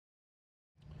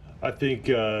I think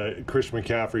Christian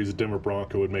McCaffrey as a Denver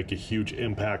Bronco would make a huge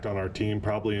impact on our team,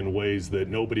 probably in ways that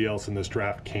nobody else in this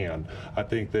draft can. I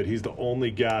think that he's the only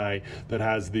guy that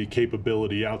has the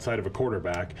capability, outside of a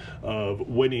quarterback, of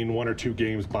winning one or two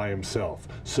games by himself.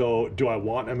 So do I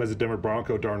want him as a Denver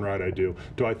Bronco? Darn right I do.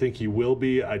 Do I think he will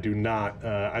be? I do not.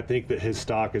 I think that his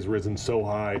stock has risen so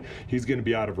high, he's going to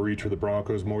be out of reach for the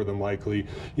Broncos more than likely.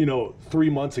 You know, 3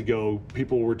 months ago,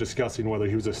 people were discussing whether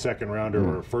he was a second rounder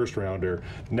or a first rounder.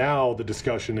 Now the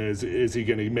discussion is he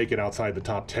going to make it outside the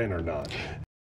top 10 or not?